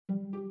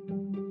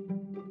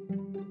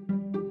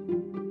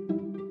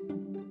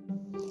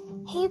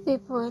Hey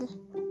people,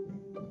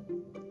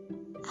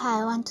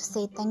 I want to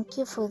say thank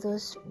you for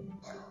those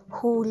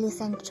who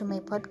listened to my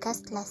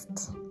podcast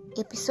last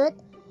episode.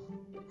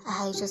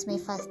 It was my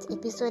first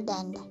episode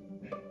and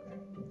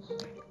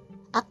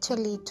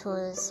actually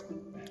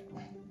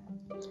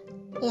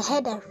I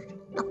had a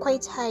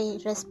quite high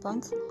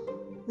response,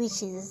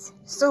 which is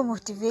so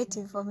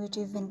motivating for me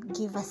to even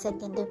give a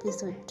second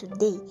episode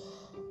today.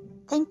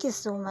 Thank you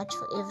so much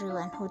for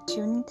everyone who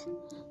tuned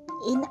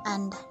in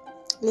and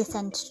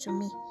listened to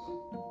me.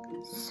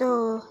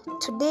 So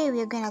today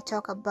we are going to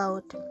talk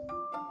about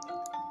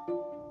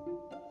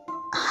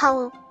how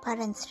your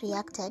parents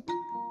reacted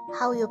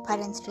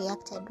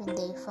when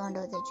they found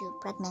out that you're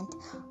pregnant,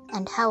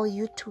 and how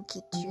you took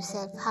it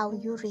yourself, how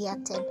you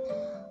reacted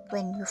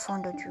when you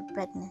found out you're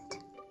pregnant.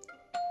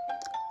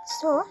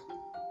 So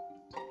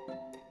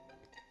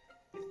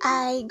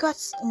I got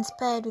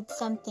inspired with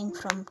something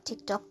from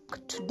TikTok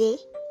today.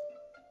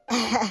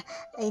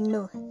 I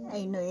know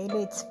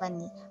it's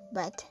funny,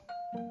 but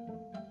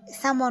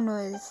someone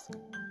was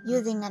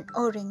using an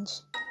orange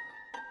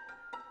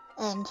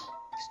and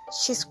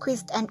she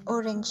squeezed an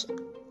orange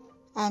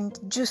and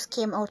juice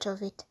came out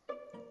of it.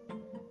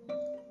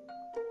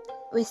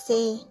 We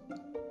say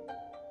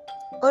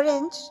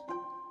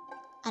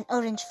an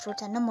orange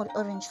fruit, a normal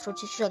orange fruit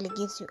usually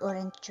gives you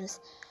orange juice.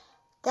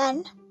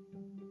 Then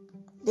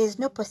there's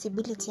no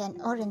possibility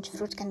an orange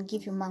fruit can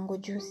give you mango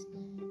juice.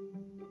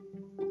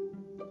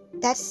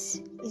 That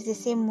is the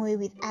same way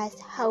with us,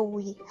 how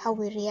we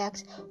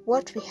react.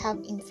 What we have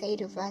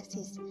inside of us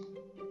is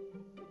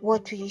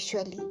what we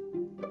usually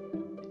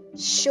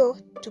show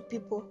to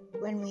people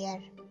when we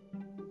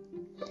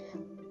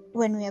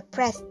are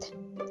pressed,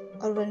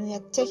 or when we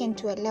are taken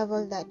to a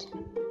level that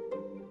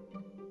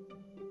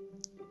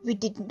we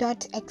did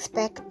not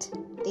expect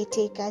they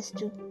take us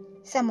to.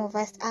 Some of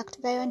us act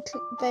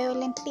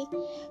violently.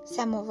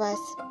 Some of us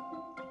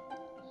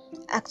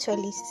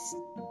actually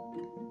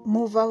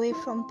move away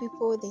from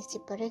people. They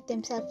separate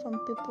themselves from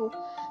people.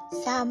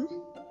 Some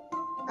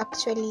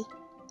actually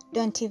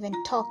don't even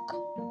talk.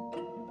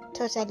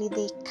 Totally,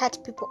 they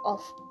cut people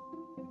off.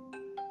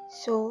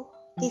 So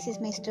this is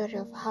my story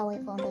of how I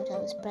found out I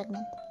was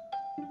pregnant.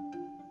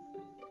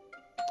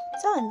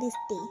 So on this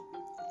day,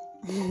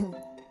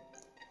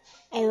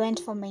 I went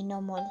for my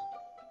normal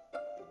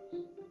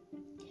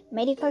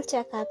medical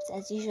checkups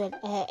as usual.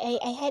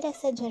 I had a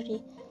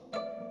surgery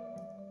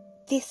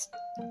this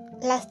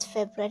last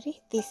February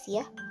this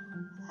year.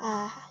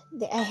 I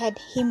had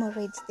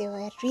hemorrhoids. They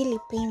were really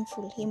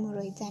painful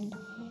hemorrhoids and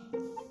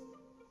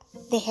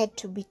they had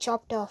to be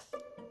chopped off.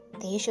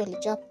 They usually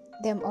chop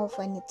them off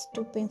when it's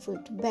too painful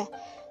to bear.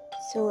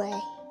 So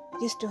I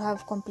used to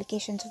have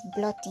complications of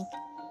bloating.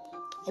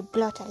 I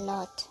bloat a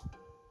lot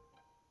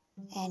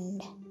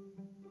and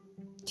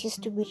it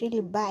used to be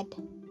really bad.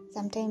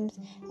 Sometimes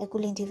I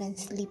couldn't even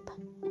sleep.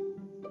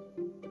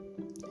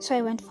 So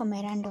I went for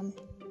my random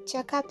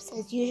checkups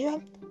as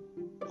usual,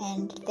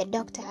 and the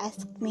doctor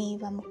asked me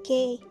if I'm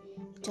okay.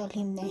 I told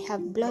him I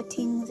have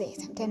bloating.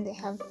 Sometimes I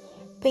have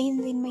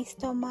pains in my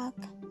stomach.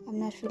 I'm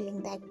not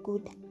feeling that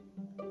good.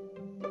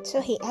 So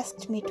he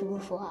asked me to go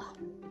for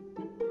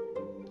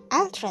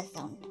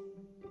ultrasound.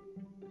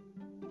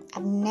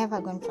 I've never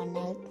gone for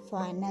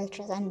an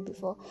ultrasound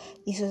before.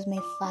 This was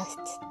my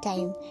first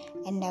time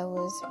and I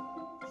was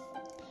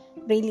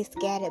really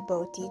scared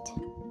about it.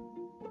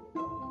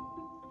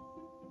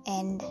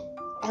 And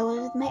I was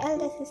with my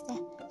elder sister.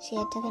 She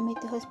had taken me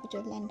to the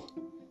hospital and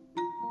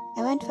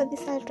I went for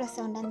this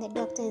ultrasound, and the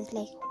doctor is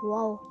like,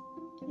 wow,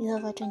 you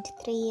have a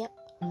 23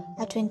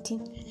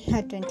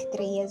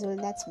 years old,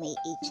 that's my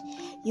age.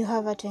 You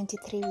have a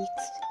 23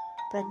 weeks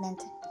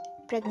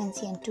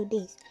pregnancy and 2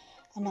 days.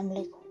 And I'm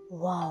like,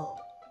 wow,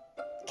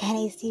 can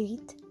I see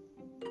it?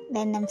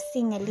 Then I'm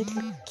seeing a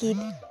little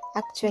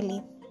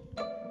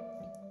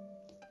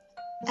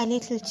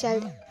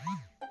child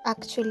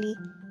actually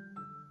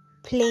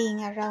playing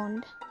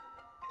around.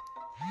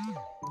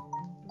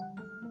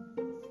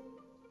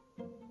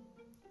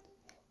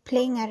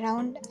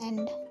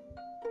 And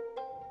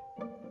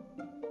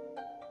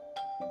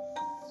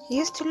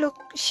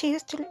she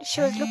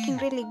was looking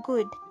really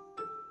good,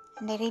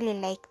 and I really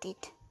liked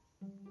it.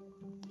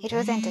 It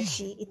wasn't a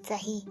she, it's a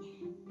he.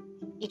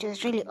 It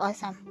was really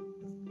awesome.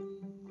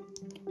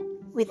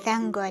 We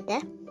thank God.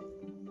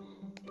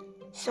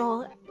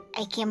 So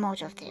I came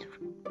out of the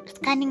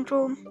scanning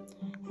room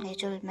and I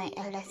told my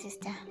elder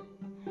sister,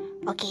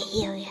 okay,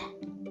 here we are.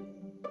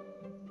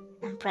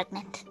 I'm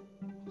pregnant.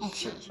 And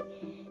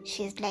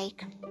she's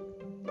like,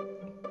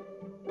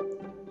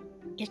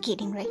 you're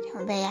kidding, right?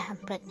 Yeah, I'm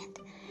pregnant.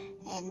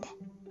 And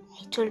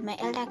I told my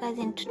elder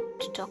cousin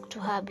to talk to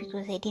her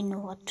because I didn't know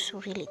what to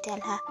really tell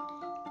her.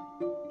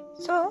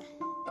 So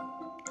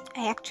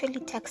I actually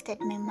texted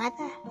my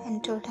mother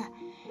and told her,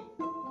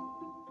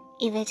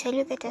 if I tell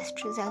you the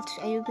test results,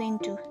 are you going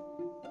to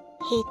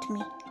hate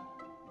me?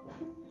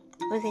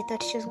 Because I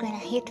thought she was going to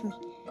hate me.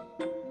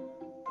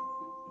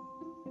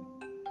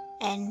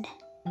 And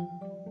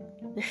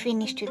we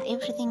finished with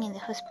everything in the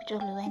hospital.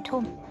 We went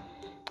home.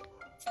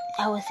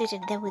 I was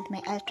seated there with my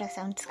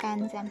ultrasound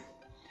scans. I'm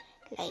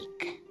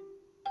like,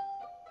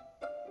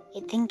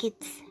 I think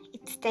it's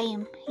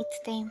time.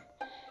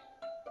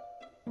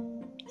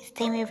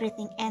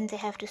 Everything ends. I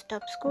have to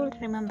stop school.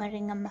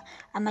 Remembering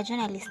I'm a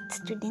journalist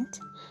student.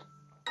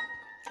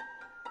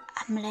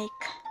 I'm like,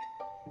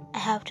 I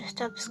have to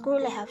stop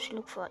school. I have to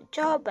look for a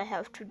job. I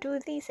have to do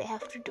this. I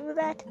have to do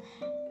that.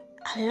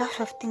 A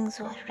lot of things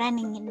were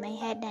running in my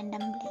head, and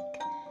I'm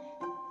like,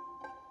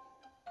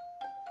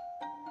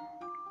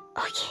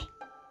 okay,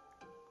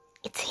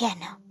 it's here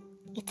now.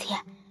 It's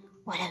here.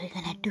 What are we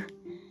gonna do?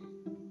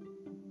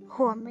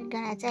 Who am I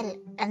gonna tell?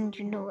 And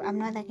I'm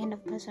not the kind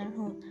of person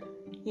who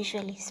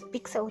usually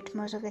speaks out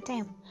most of the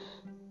time.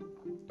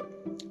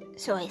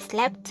 So I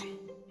slept.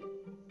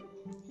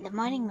 In the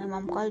morning, my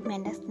mom called me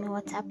and asked me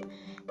what's up.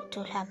 I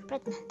told her I'm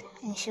pregnant,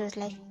 and she was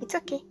like, "It's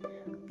okay.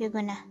 You're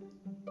gonna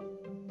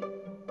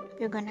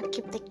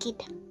keep the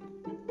kid.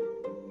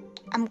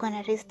 I'm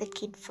gonna raise the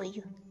kid for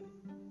you."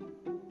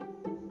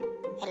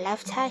 I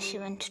left her. She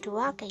went to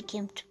work. I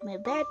came to my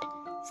bed,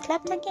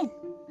 slept again.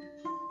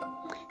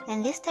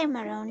 And this time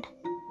around,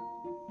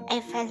 I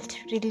felt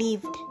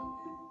relieved.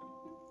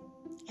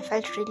 I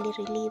felt really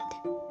relieved.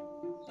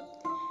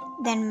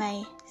 Then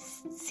my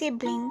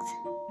siblings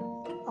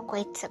were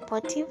quite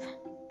supportive.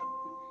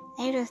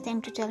 And it was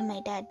time to tell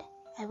my dad.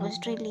 I was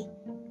really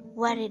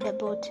worried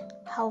about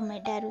how my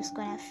dad was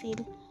gonna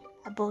feel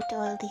about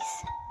all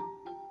this.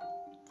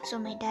 So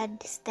my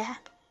dad is there,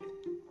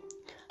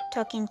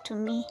 talking to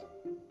me,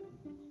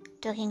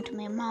 talking to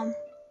my mom.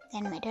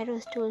 Then my dad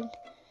was told,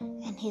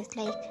 and he's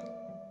like,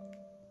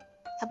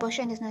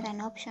 abortion is not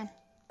an option.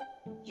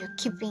 You're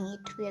keeping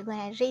it. We are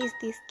going to raise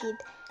this kid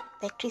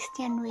the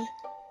Christian way.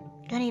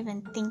 Don't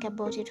even think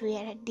about it. We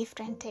are a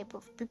different type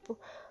of people.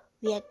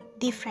 We are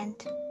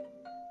different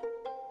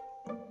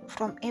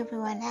from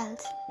everyone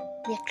else.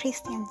 We are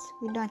Christians.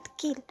 We don't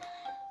kill.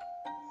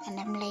 And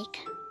I'm like,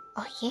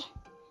 okay.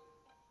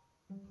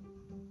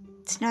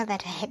 It's not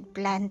that I had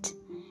planned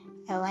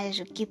I wanted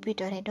to keep it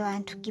or I don't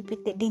want to keep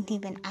it. They didn't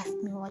even ask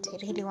me what I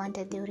really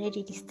wanted. They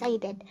already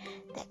decided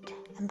that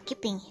I'm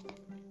keeping it.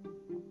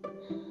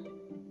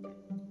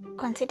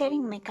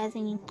 Considering my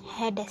cousin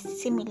had a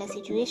similar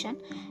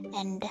situation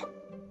and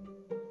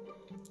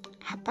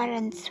her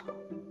parents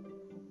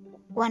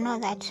were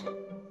not that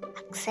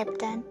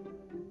acceptant,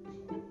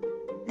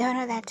 they were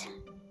not that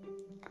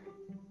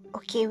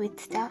okay with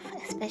stuff,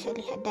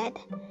 especially her dad,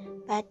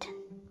 but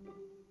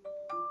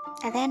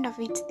at the end of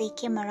it, they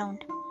came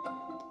around.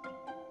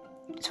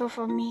 So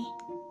for me,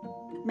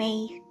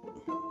 my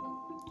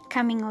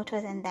coming out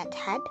wasn't that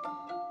hard.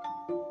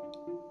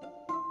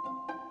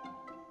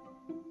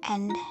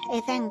 And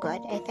I thank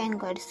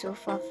God so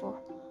far for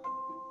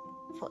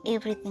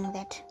everything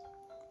that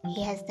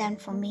He has done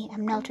for me.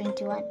 I'm now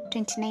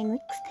 29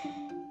 weeks,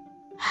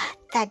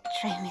 third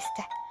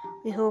trimester.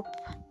 We hope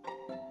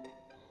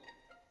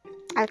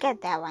I'll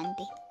get there one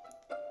day.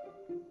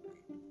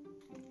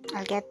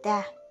 I'll get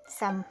there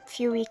some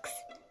few weeks,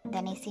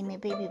 then I see my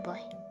baby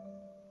boy.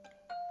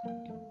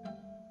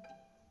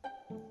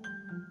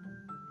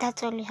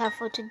 That's all we have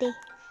for today.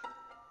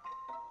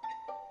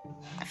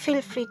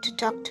 Feel free to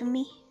talk to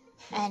me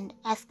and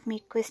ask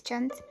me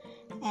questions,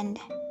 and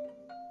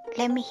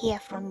let me hear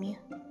from you.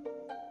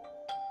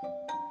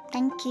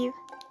 Thank you.